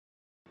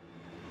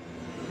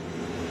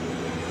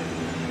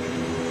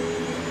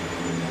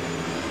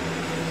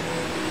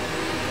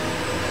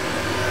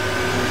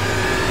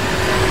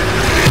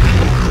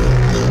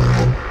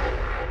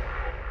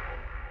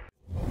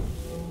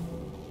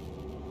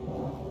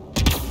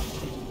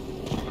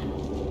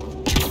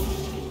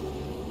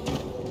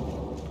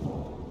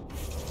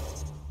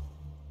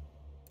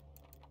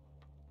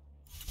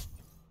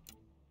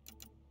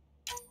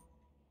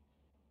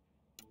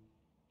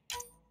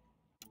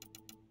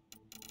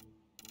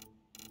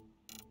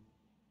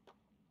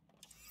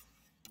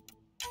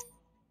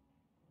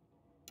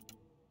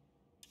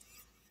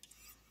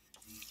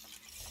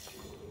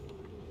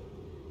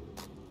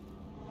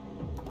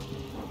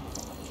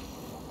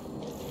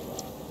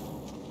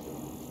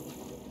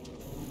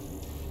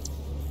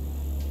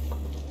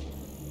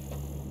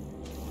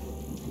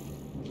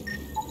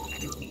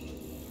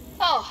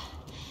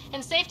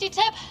And safety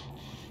tip?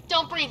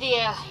 Don't breathe the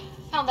air.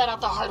 Found that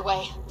out the hard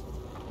way.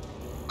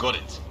 Got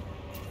it.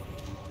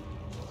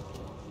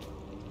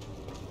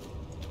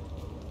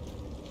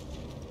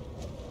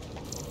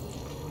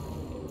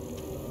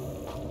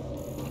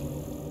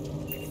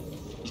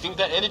 You think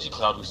that energy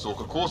cloud we saw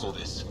could cause all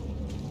this?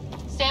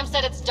 Sam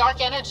said it's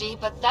dark energy,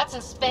 but that's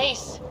in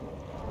space.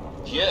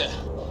 Yeah,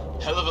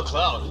 hell of a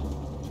cloud.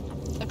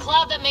 A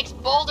cloud that makes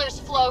boulders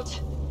float.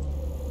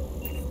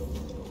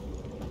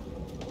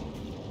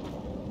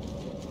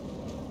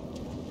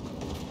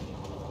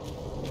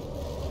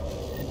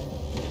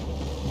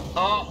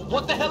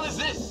 What the hell is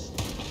this?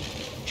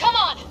 Come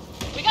on!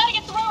 We gotta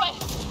get through it!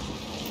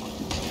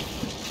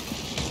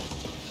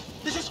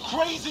 This is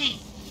crazy!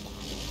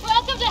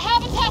 Welcome to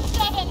Habitat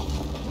 7!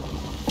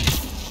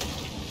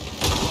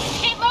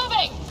 Keep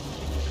moving!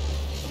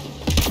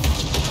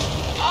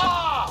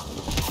 Ah!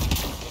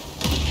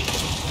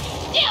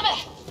 Damn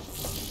it!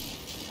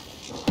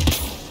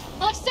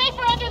 Looks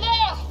safer under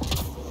there!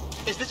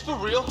 Is this for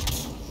real?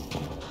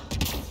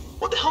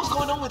 What the hell's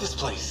going on with this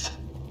place?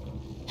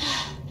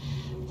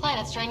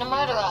 Planet's trying to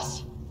murder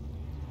us.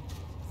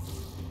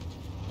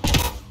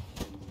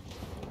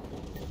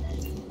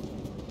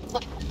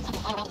 Look,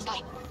 something flying around the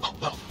sky. Oh,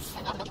 no.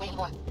 I'm not in the Milky Way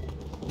anymore.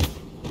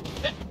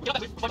 Hey, get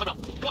up, please. Come on. Come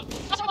on.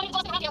 Not sure what it's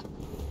around here.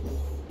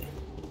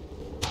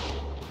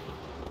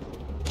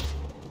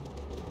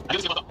 I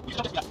didn't see what's up. You just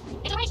have to do that.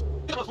 It's a reach!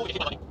 Get up, forward,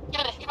 get up, Give it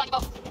a minute, you probably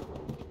both.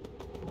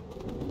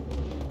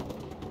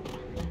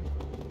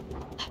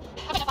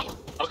 How can I find you?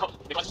 I was caught.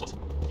 They flash spots.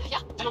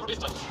 Yeah? Take over this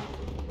time.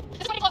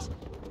 It's pretty close.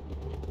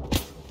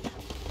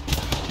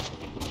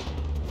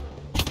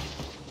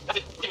 That's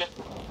it. Get in there.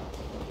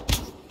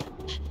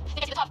 I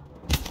think I see the top.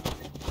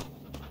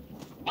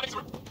 One exit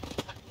room.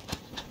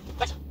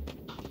 Thanks.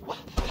 What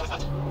the hell is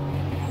that?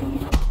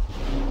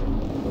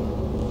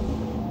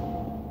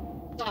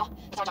 Don't know.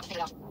 It's our job to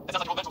figure it out. That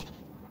sounds like a momentum.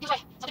 He's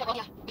right. Something went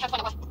wrong here. We have to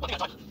find a way. One thing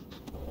at a time.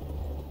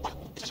 Right.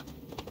 It's just...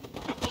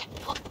 Okay,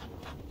 look.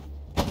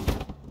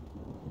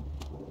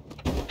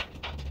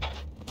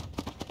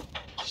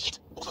 Oh, shit.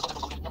 All sorts of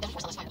stuff. No, there's a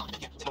force on this fire.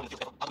 Yeah, it's no one in the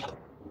field. How do we handle it?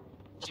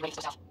 Just be ready to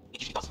go south. It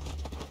usually does.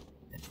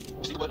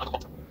 Just need the word and I can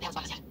walk. They haven't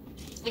spotted us yet.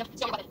 Liam,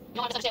 stay on your button.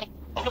 You don't want a misunderstanding.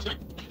 Oh,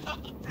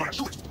 no, man,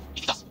 shoot it.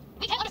 It does.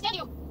 We can't understand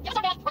you. Give us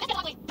our man. We're just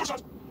ugly. Push on.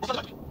 What's that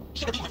about me?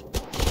 Shit, repeat it.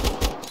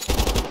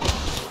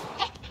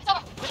 Okay, it's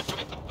over.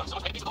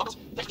 Someone's made a piece of the bottles.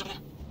 Thanks for doing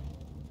it.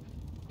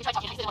 We tried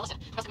talking. He didn't want to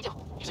listen. What else can we do?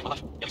 You saved my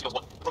life. Everything else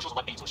what? Approach was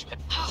about 8 on shoot head.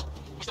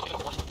 We still got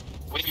another one.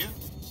 Wait for you?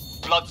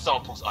 Blood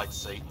samples, I'd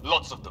say.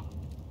 Lots of them.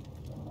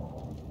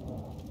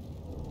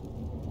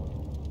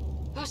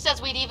 Who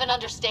says we'd even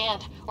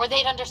understand? Or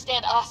they'd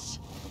understand us?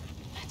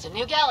 It's a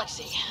new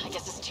galaxy. I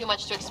guess it's too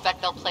much to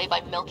expect they'll play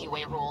by Milky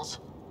Way rules.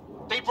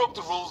 They broke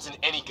the rules in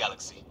any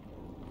galaxy.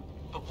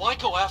 But why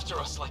go after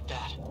us like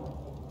that?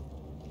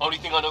 Only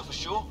thing I know for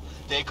sure,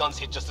 their guns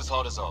hit just as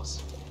hard as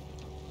ours.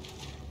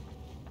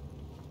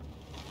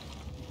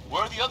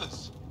 Where are the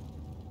others?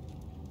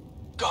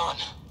 Gone.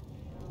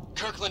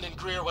 Kirkland and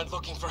Greer went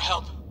looking for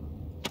help.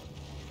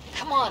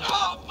 Come on.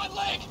 Ah, my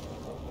leg!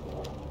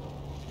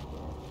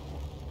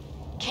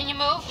 Can you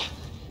move?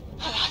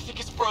 I think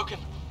it's broken.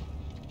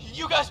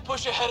 You guys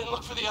push ahead and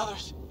look for the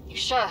others. You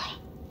sure?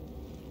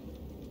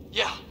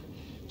 Yeah.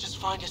 Just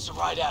find us a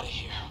ride out of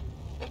here.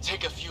 And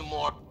take a few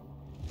more.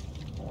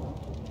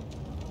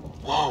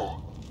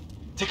 Whoa.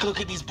 Take a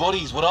look at these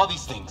bodies. What are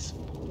these things?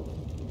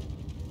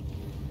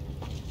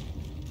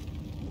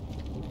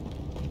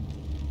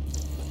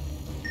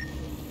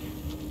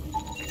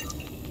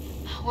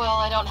 Well,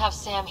 I don't have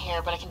Sam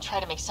here, but I can try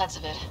to make sense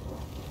of it.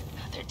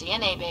 They're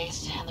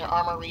DNA-based, and their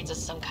armor reads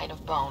as some kind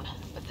of bone,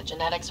 but the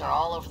genetics are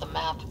all over the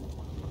map.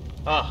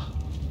 Ah.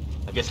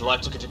 I guess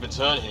life took a different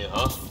turn here,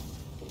 huh?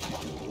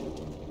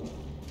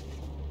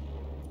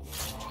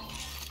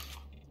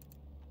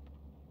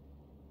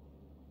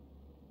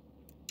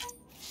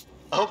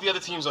 I hope the other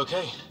team's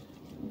okay.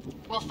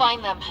 We'll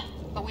find them,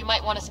 but we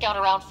might want to scout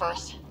around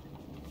first.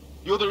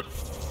 You're the...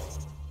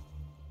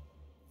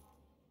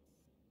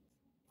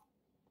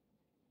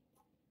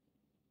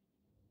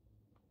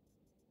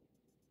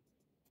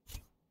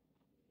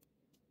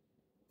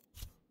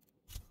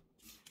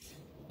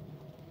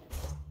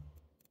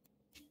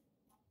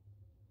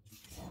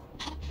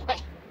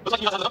 Right. Looks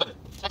like you guys have another.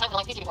 It's my time for the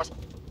line speed force.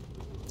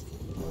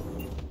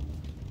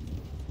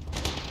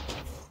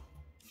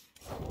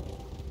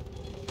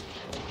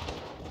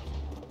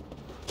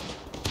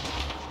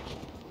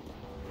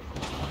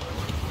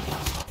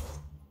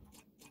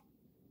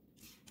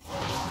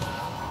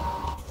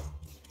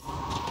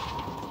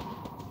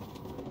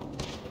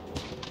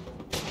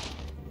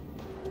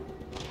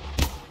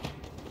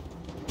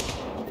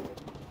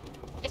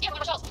 It's here,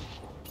 one of our shells.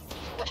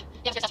 Good.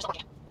 The atmosphere stuff is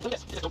working. Oh,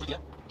 yes, yes, don't forget.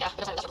 Yeah,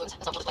 we don't have industrial balloons.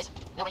 That's not this place.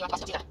 No radioactive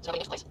costumes either, so nobody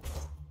knows the place.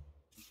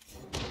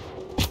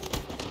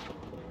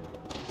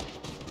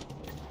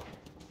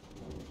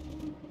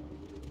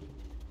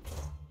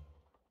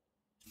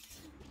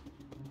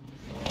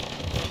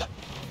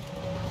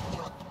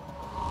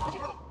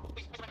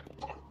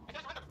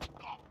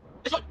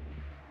 It's fine.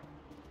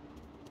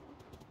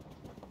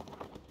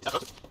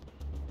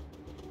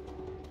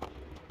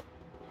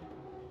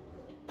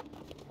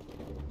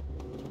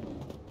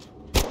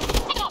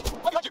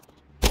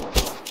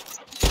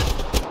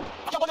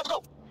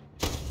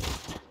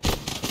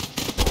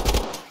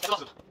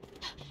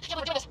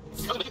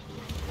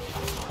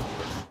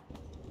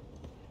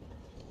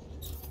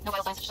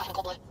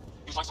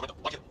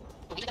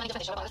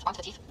 they showed up on Earth, armed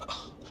to the teeth?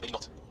 Maybe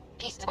not.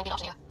 Peace isn't going to be an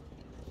option here.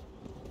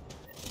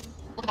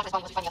 We'll come back to this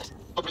body once we find the others.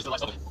 Don't raise the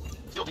lights, okay?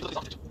 Still, people look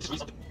at this hostage. This is really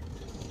something.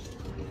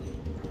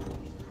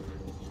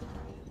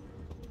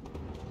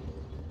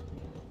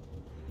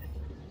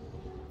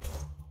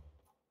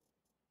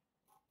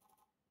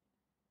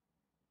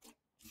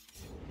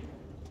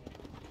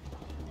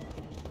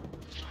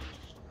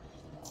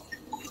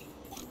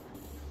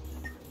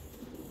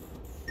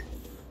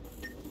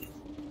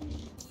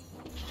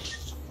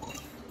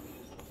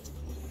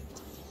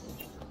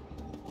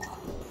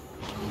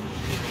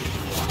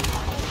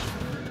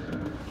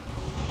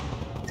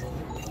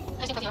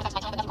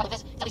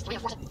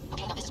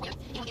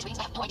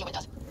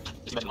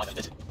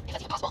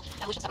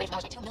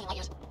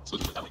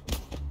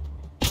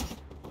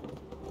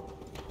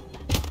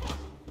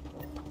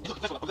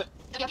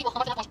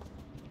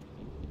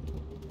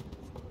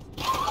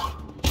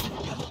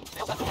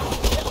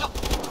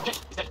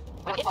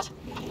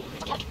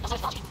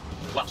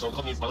 Wow, so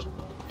company is well.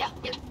 Yeah,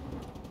 weird.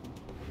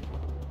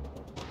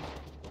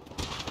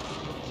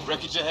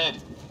 Wreckage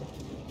ahead.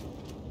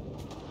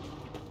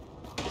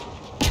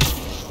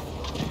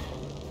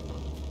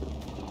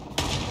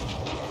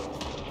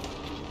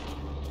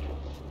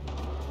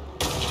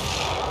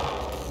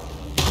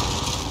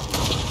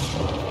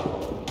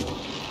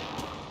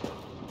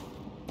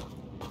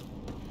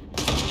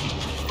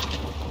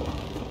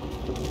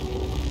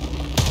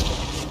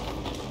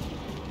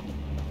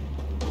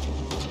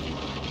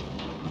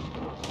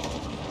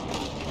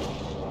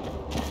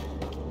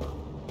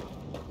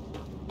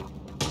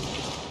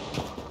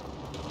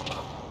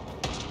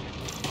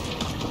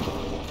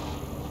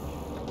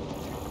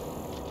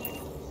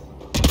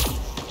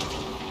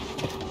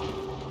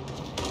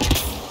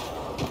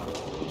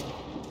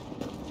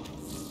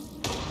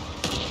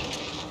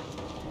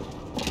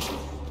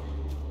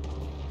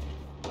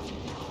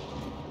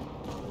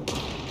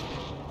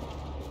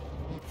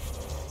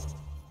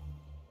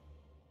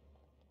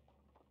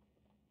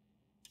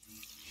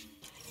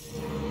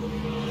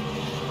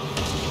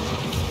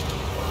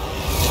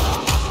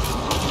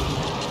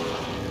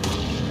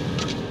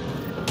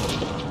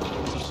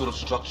 Sort of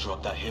structure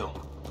up that hill.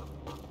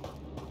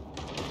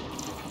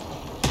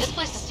 This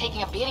place is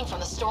taking a beating from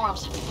the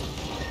storms.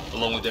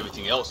 Along with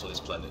everything else on this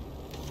planet.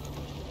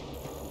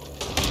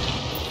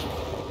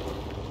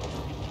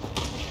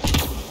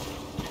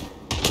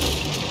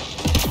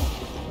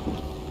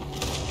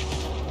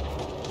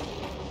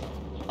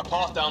 A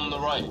path down on the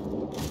right.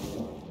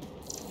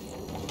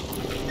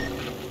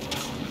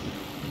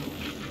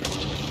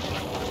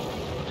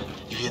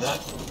 You hear that?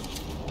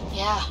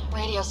 Yeah,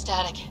 radio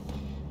static.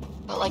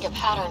 But like a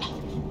pattern.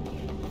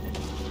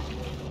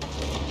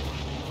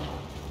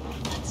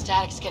 That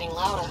static's getting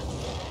louder.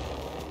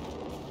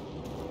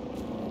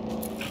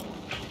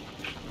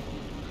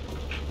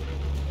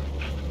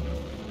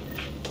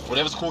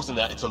 Whatever's causing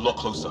that, it's a lot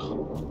closer.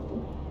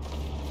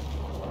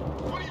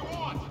 What do you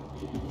want?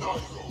 Now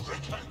you go,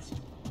 redheads.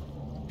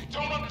 I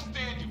don't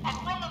understand you. I'm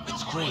from the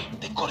It's great.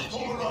 They got it.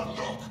 All around,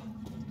 look.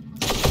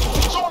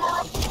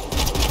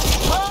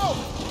 Help!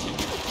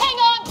 Hang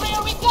on,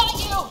 Greer, we've got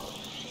you!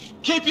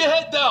 Keep your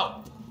head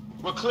down.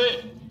 We're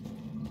clear.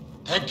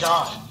 Thank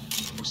God.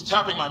 I was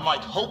tapping my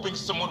mic, hoping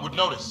someone would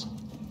notice.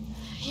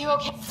 You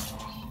okay?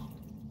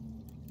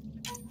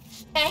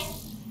 Hey?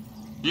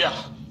 Yeah.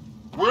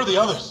 Where are the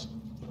others?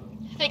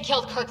 They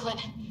killed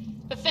Kirkland.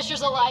 But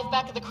Fisher's alive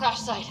back at the crash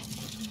site.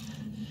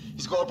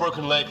 He's got a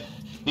broken leg.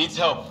 Needs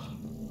help.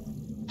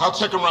 I'll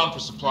check around for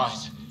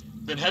supplies,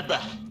 then head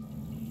back.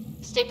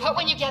 Stay put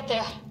when you get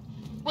there.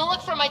 We'll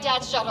look for my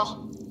dad's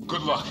shuttle.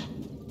 Good luck.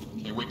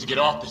 Can't wait to get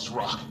off this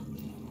rock.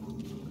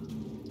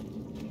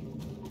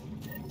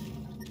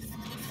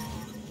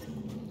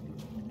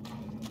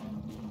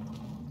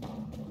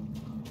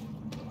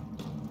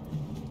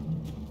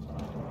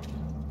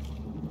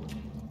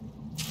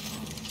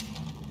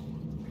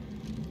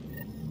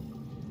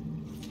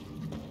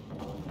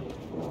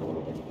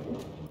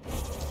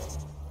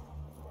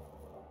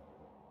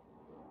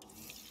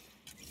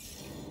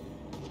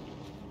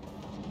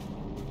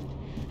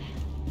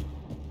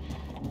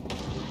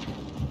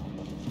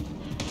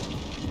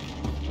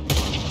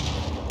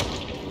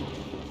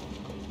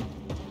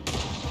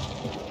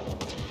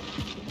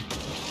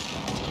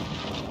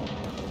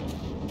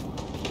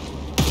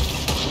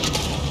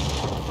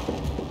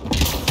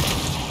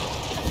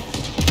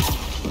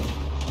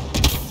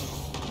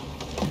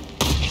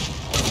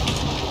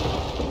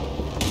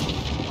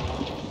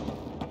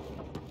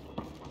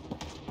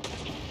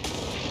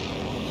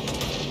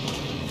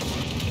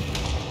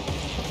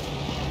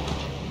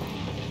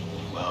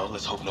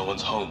 Let's hope no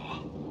one's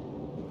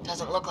home.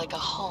 Doesn't look like a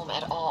home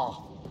at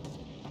all.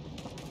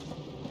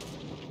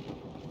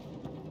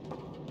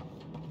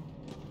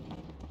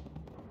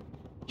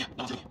 Yeah,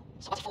 no one's in here.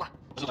 So what's it for?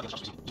 Doesn't look like a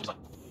structure. Seems like.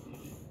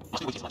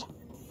 Must be waiting for the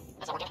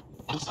That's not working.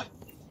 on this side.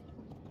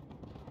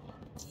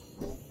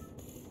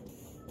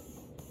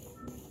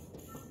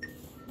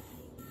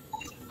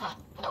 Huh,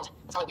 who knows?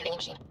 It's not a weird alien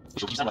machine. We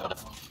should keep standing right on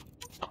that.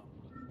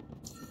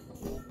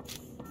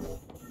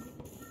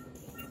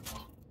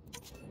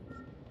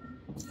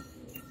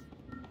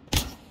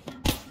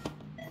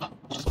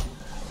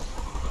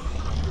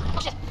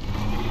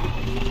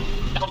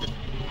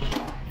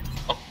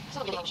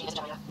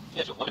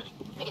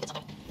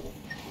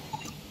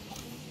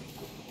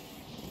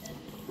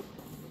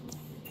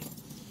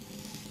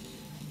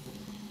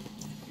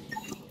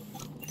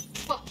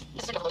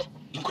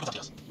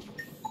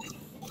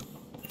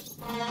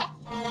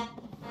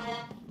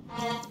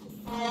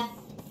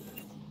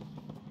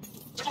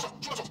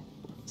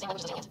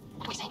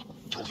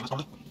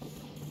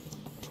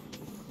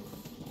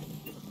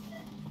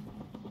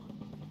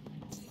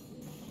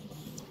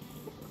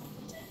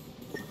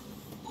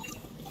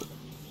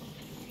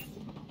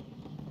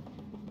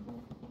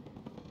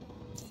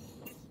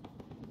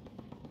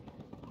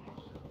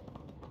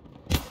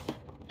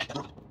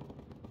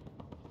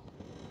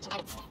 some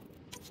kind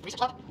of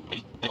research lab?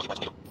 Maybe. They don't keep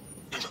watching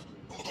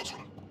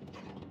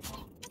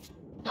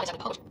Not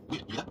exactly poetry. you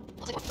do that?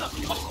 Let's take a look.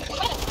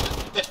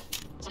 There.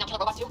 So now killer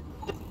robots too?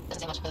 Doesn't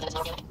say much, but it's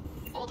not organic.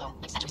 Old though,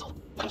 like centuries old.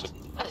 Whatever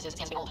this is, it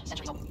stands to be old,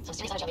 centuries old. Some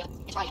serious energy idea.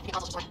 It's right, your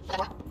consoles destroyed. For that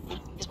war.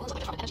 His wounds look like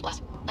they're from an energy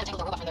blast. I've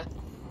tangled the robot for the...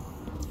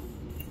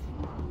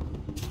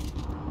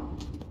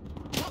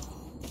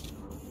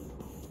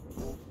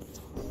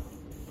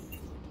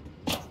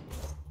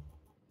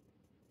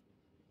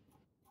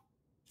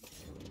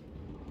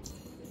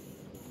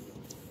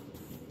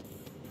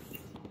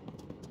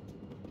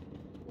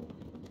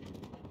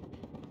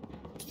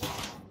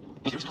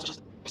 There's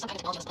some kind of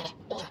technology on this planet.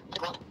 Older,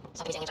 underground.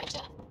 Something these aliens are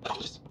interested in.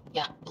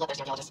 Yeah,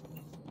 bloodthirsty archaeologists.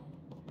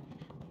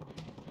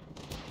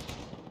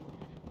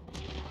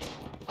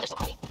 Oh, they're so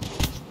cruddy.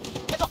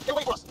 Heads up! They're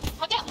waiting for us!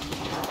 Hunt down!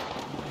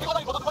 We're not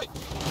ready for the fight!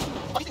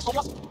 Are these things stalking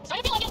us?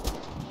 Starting to feel like it!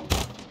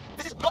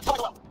 This is not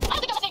going well! I don't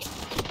think I'm listening!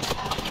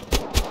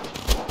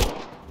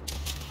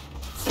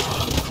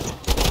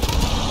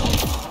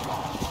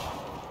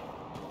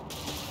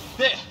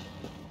 There.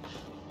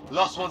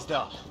 Last one's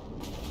down.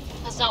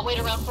 Let's not wait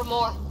around for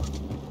more.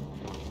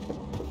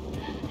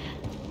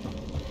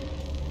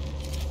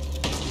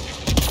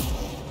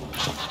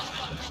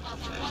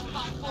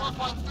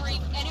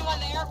 Anyone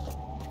there?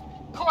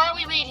 Cora,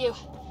 we read you.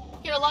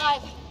 You're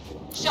alive.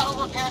 Shuttle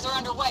repairs are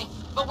underway,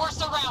 but we're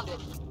surrounded.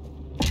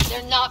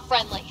 They're not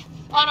friendly.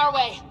 On our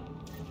way.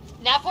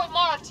 Nav point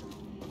marked.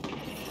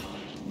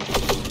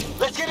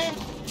 Let's get in!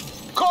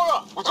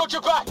 Cora! We got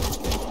your back!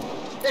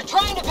 They're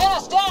trying to pin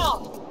us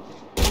down!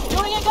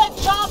 Doing a good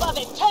job of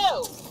it,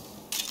 too!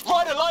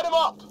 Ryder, light them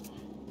up!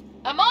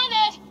 I'm on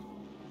it!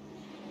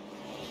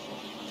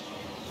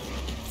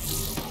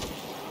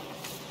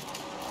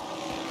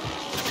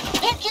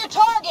 Pick your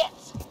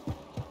targets!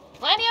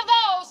 Plenty of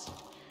those!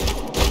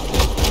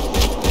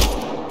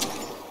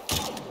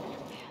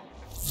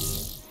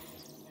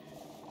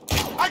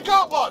 I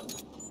got one!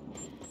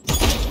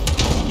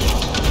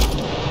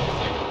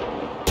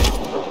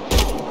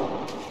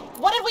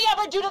 What did we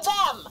ever do to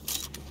them?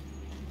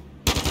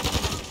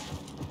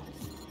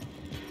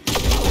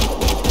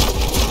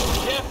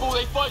 Careful,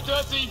 they fight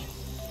dirty.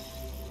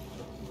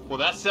 Well,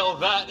 that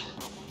settled that.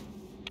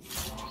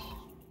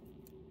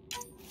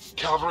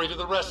 Cavalry to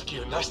the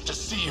rescue. Nice to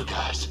see you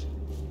guys.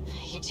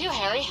 You too,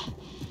 Harry.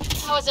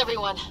 How is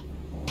everyone?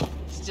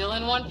 Still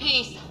in one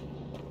piece.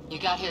 You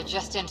got here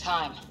just in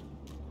time.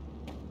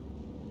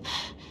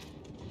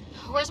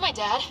 Where's my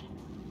dad?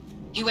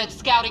 He went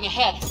scouting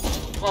ahead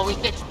while we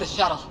fixed the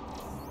shuttle.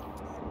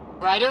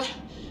 Ryder,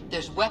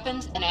 there's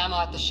weapons and ammo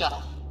at the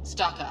shuttle.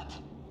 Stock up.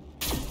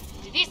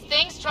 Did these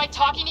things try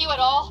talking to you at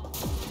all?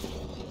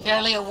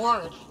 Barely a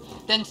word,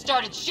 then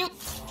started shooting.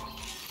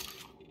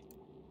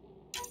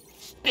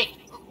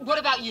 What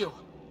about you?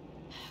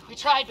 We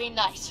tried being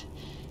nice.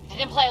 They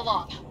didn't play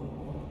along.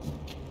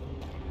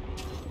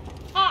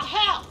 Ah,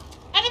 hell!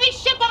 Enemy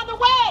ship on the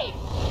way!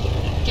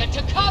 Get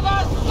to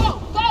cover!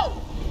 Go,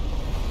 go!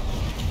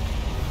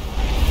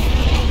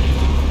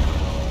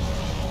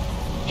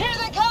 Here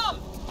they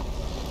come!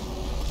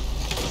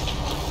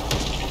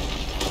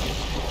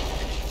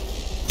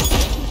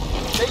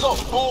 They got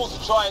fools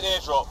to try an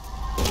airdrop.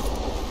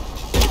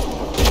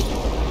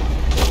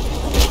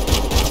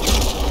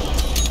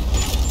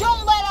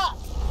 Don't let up!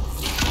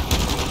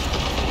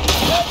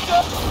 Heads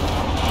up!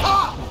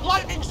 Ah!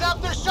 Lightning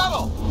zapped their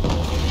shuttle!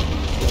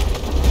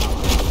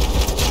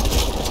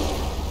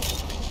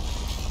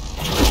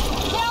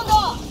 Sound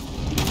off!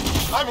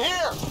 I'm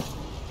here!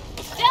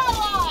 Still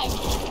alive!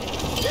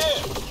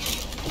 Here!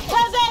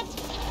 Present!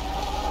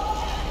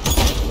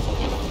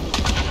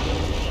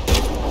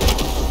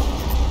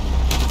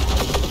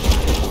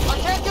 I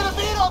can't get a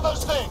beat on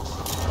those things!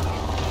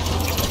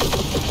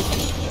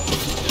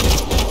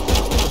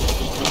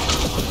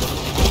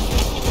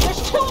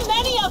 There's too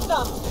many of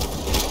them!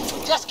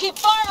 Just keep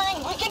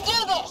firing, we can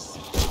do this!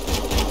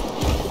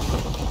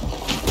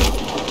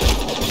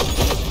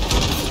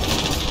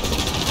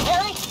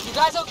 Harry, you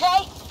guys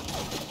okay?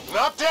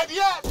 Not dead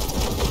yet!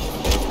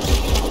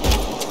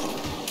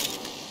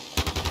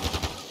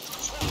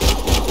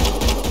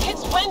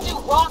 Since when do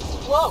rocks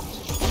float?